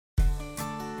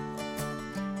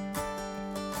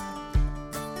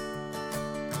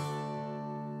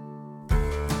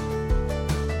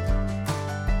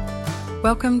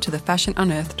Welcome to the Fashion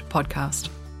Unearthed podcast.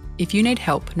 If you need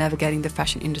help navigating the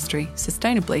fashion industry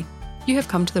sustainably, you have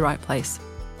come to the right place.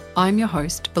 I'm your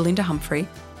host, Belinda Humphrey,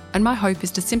 and my hope is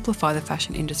to simplify the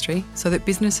fashion industry so that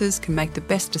businesses can make the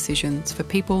best decisions for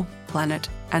people, planet,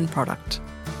 and product.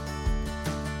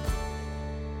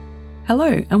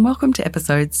 Hello, and welcome to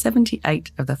episode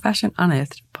 78 of the Fashion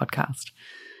Unearthed podcast.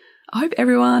 I hope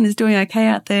everyone is doing okay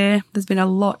out there. There's been a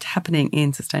lot happening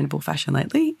in sustainable fashion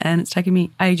lately, and it's taken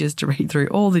me ages to read through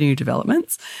all the new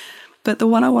developments. But the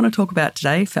one I want to talk about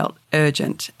today felt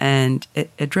urgent, and it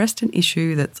addressed an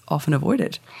issue that's often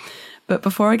avoided. But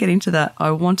before I get into that,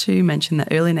 I want to mention that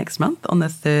early next month, on the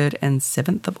 3rd and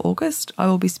 7th of August, I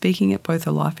will be speaking at both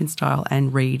the Life in Style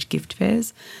and Reed gift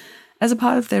fairs as a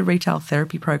part of their retail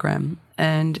therapy program,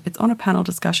 and it's on a panel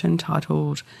discussion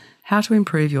titled How to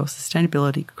Improve Your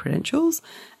Sustainability Credentials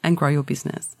and Grow Your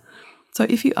Business. So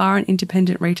if you are an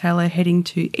independent retailer heading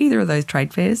to either of those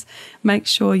trade fairs, make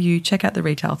sure you check out the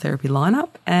retail therapy lineup,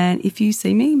 and if you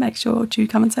see me, make sure to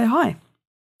come and say hi.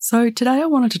 So today I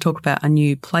wanted to talk about a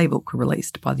new playbook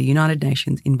released by the United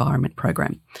Nations Environment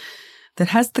Programme that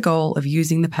has the goal of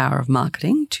using the power of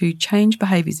marketing to change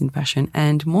behaviours in fashion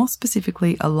and more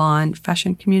specifically align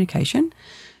fashion communication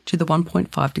to the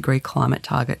 1.5 degree climate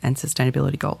target and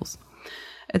sustainability goals.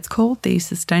 It's called the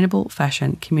Sustainable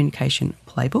Fashion Communication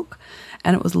Playbook,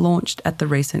 and it was launched at the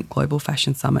recent Global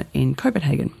Fashion Summit in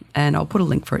Copenhagen. And I'll put a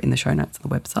link for it in the show notes on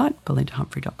the website,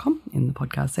 belindahumphrey.com, in the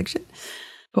podcast section.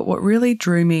 But what really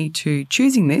drew me to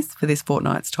choosing this for this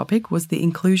fortnight's topic was the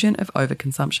inclusion of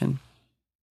overconsumption.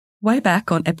 Way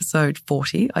back on episode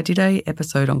 40, I did an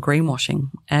episode on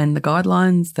greenwashing and the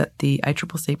guidelines that the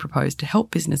ACCC proposed to help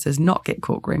businesses not get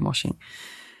caught greenwashing.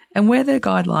 And where their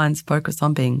guidelines focus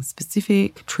on being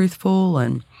specific, truthful,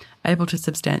 and able to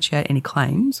substantiate any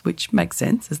claims, which makes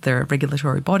sense as they're a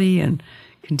regulatory body and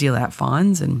can deal out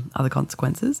fines and other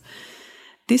consequences,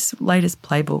 this latest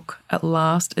playbook at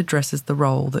last addresses the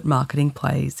role that marketing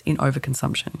plays in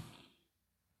overconsumption.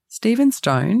 Stephen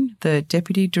Stone, the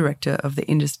Deputy Director of the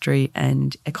Industry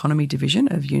and Economy Division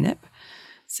of UNEP,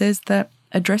 says that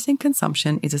addressing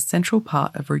consumption is a central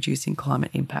part of reducing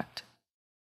climate impact.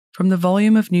 From the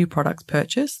volume of new products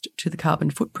purchased to the carbon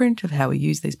footprint of how we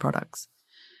use these products,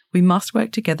 we must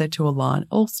work together to align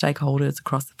all stakeholders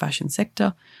across the fashion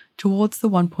sector towards the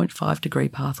 1.5 degree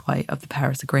pathway of the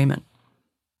Paris Agreement.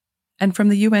 And from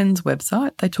the UN's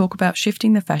website, they talk about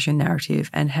shifting the fashion narrative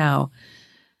and how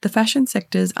the fashion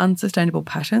sector's unsustainable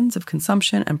patterns of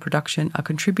consumption and production are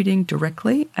contributing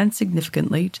directly and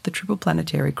significantly to the triple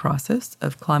planetary crisis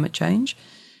of climate change,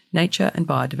 nature and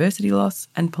biodiversity loss,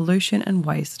 and pollution and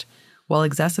waste, while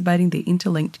exacerbating the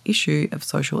interlinked issue of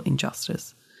social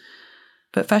injustice.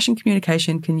 But fashion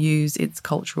communication can use its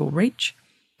cultural reach,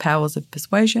 powers of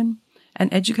persuasion,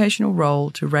 and educational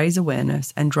role to raise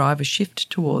awareness and drive a shift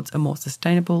towards a more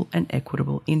sustainable and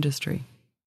equitable industry.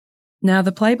 Now,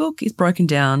 the playbook is broken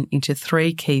down into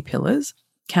 3 key pillars: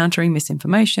 countering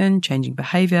misinformation, changing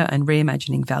behaviour, and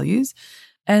reimagining values.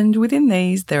 And within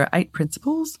these, there are 8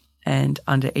 principles, and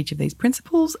under each of these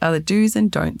principles are the do's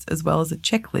and don'ts, as well as a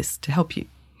checklist to help you.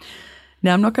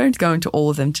 Now, I'm not going to go into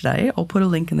all of them today. I'll put a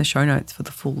link in the show notes for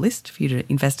the full list for you to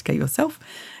investigate yourself.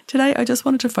 Today, I just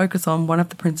wanted to focus on one of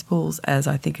the principles as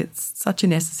I think it's such a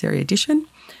necessary addition,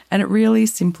 and it really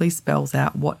simply spells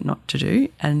out what not to do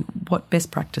and what best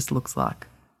practice looks like.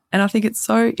 And I think it's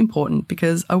so important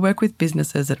because I work with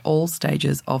businesses at all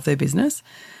stages of their business,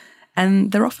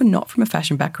 and they're often not from a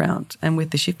fashion background. And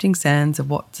with the shifting sands of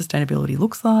what sustainability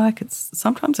looks like, it's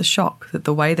sometimes a shock that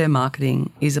the way they're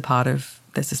marketing is a part of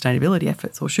their sustainability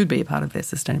efforts, or should be a part of their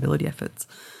sustainability efforts.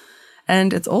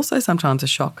 And it's also sometimes a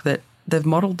shock that they've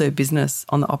modelled their business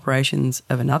on the operations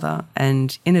of another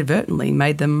and inadvertently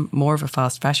made them more of a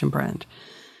fast fashion brand.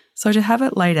 So to have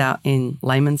it laid out in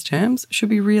layman's terms should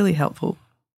be really helpful.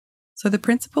 So the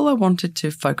principle I wanted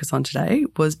to focus on today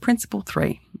was Principle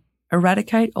 3,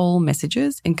 eradicate all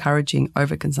messages encouraging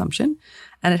overconsumption,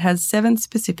 and it has 7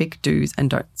 specific do's and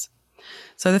don'ts.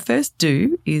 So the first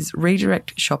do is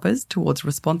redirect shoppers towards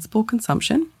responsible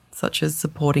consumption, such as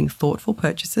supporting thoughtful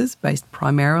purchases based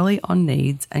primarily on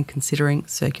needs and considering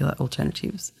circular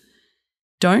alternatives.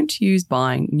 Don't use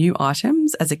buying new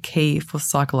items as a key for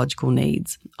psychological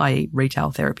needs, i.e.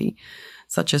 retail therapy,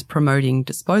 such as promoting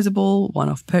disposable,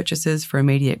 one-off purchases for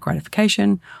immediate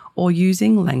gratification or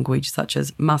using language such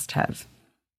as must-have.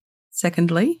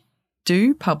 Secondly,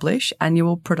 do publish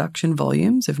annual production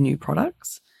volumes of new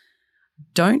products.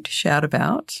 Don't shout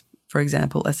about, for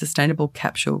example, a sustainable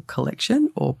capsule collection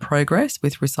or progress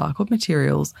with recycled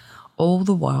materials, all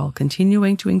the while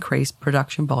continuing to increase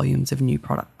production volumes of new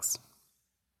products.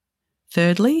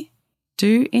 Thirdly,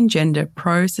 do engender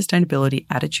pro-sustainability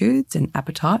attitudes and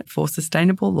appetite for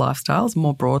sustainable lifestyles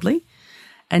more broadly,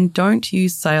 and don't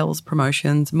use sales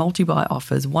promotions, multi-buy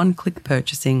offers, one-click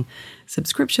purchasing,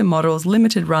 subscription models,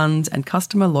 limited runs, and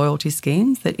customer loyalty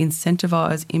schemes that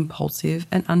incentivise impulsive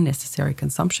and unnecessary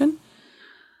consumption,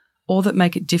 or that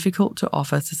make it difficult to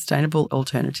offer sustainable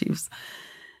alternatives.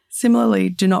 Similarly,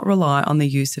 do not rely on the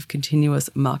use of continuous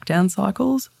markdown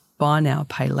cycles, buy now,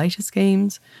 pay later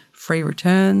schemes, free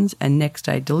returns, and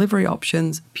next-day delivery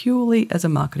options purely as a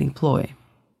marketing ploy.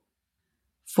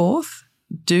 Fourth,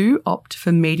 do opt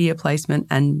for media placement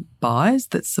and buys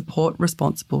that support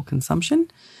responsible consumption.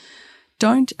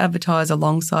 Don't advertise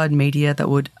alongside media that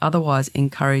would otherwise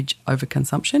encourage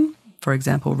overconsumption, for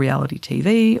example, reality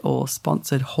TV or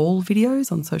sponsored haul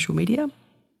videos on social media.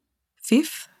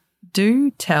 Fifth,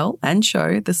 do tell and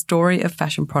show the story of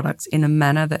fashion products in a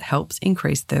manner that helps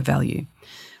increase their value,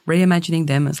 reimagining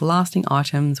them as lasting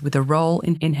items with a role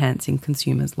in enhancing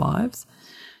consumers' lives.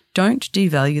 Don't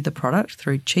devalue the product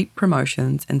through cheap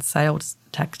promotions and sales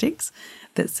tactics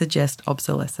that suggest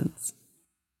obsolescence.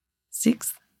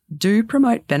 Sixth, do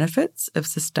promote benefits of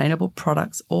sustainable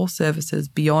products or services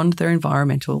beyond their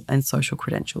environmental and social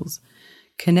credentials.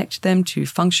 Connect them to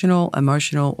functional,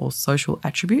 emotional, or social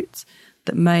attributes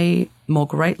that may more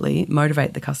greatly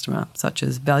motivate the customer, such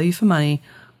as value for money,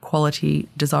 quality,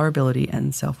 desirability,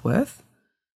 and self-worth.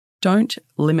 Don't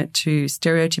limit to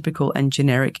stereotypical and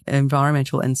generic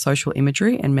environmental and social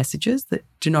imagery and messages that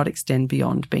do not extend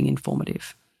beyond being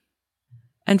informative.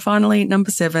 And finally,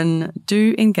 number 7,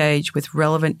 do engage with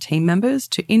relevant team members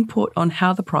to input on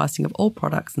how the pricing of all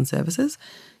products and services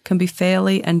can be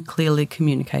fairly and clearly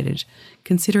communicated,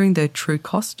 considering their true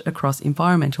cost across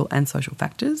environmental and social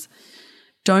factors.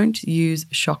 Don't use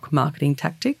shock marketing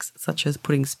tactics, such as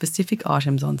putting specific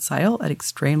items on sale at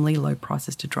extremely low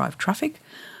prices to drive traffic,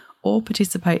 or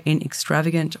participate in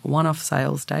extravagant one-off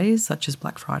sales days such as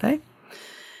Black Friday,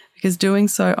 because doing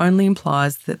so only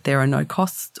implies that there are no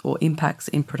costs or impacts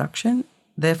in production,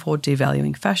 therefore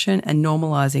devaluing fashion and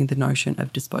normalising the notion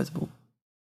of disposable.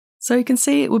 So you can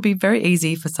see it would be very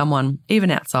easy for someone, even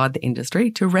outside the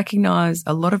industry, to recognise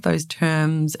a lot of those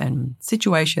terms and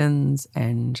situations,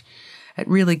 and it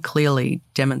really clearly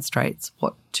demonstrates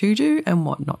what to do and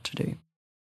what not to do.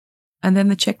 And then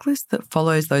the checklist that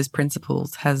follows those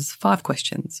principles has 5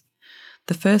 questions.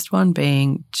 The first one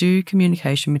being, do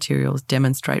communication materials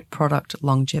demonstrate product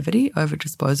longevity over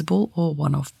disposable or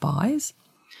one-off buys?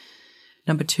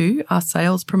 Number 2, are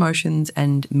sales promotions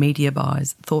and media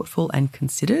buys thoughtful and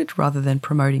considered rather than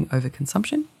promoting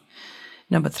overconsumption?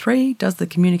 Number 3, does the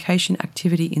communication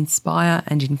activity inspire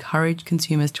and encourage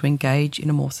consumers to engage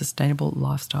in a more sustainable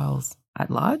lifestyles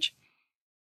at large?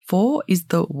 4, is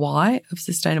the why of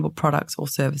sustainable products or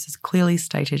services clearly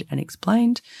stated and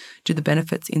explained? Do the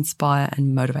benefits inspire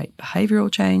and motivate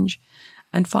behavioural change?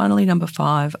 And finally, number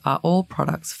 5, are all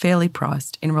products fairly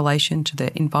priced in relation to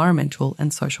their environmental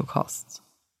and social costs?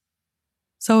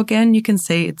 So again, you can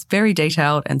see it's very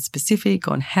detailed and specific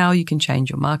on how you can change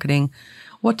your marketing,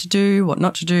 what to do, what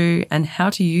not to do, and how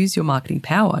to use your marketing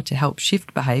power to help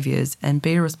shift behaviours and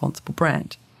be a responsible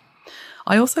brand.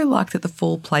 I also like that the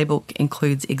full playbook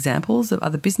includes examples of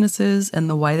other businesses and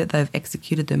the way that they've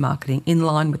executed their marketing in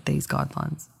line with these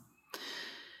guidelines.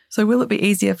 So will it be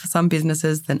easier for some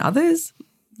businesses than others?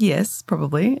 Yes,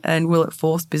 probably. And will it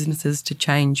force businesses to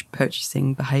change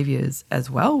purchasing behaviours as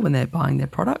well when they're buying their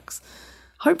products?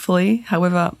 Hopefully.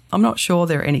 However, I'm not sure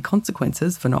there are any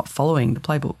consequences for not following the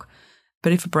playbook.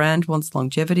 But if a brand wants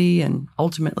longevity and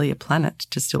ultimately a planet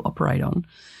to still operate on,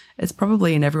 it's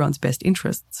probably in everyone's best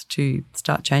interests to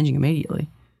start changing immediately.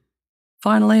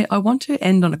 Finally, I want to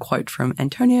end on a quote from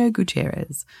Antonio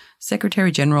Guterres,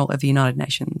 Secretary General of the United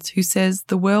Nations, who says,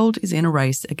 "The world is in a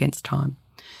race against time.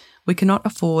 We cannot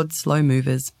afford slow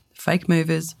movers, fake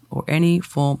movers, or any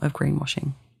form of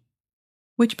greenwashing."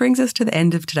 Which brings us to the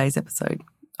end of today's episode.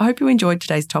 I hope you enjoyed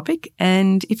today's topic,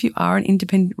 and if you are an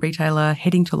independent retailer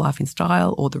heading to Life in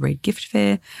Style or the Reed Gift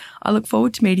Fair, I look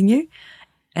forward to meeting you.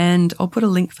 And I'll put a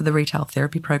link for the retail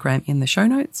therapy program in the show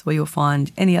notes, where you'll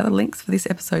find any other links for this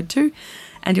episode too.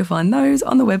 And you'll find those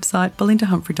on the website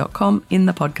belindahumphrey.com in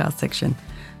the podcast section.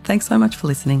 Thanks so much for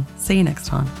listening. See you next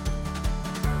time.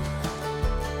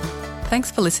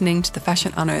 Thanks for listening to the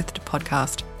Fashion Unearthed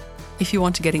podcast. If you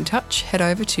want to get in touch, head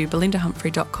over to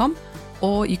belindahumphrey.com,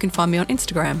 or you can find me on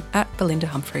Instagram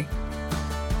 @belindahumphrey.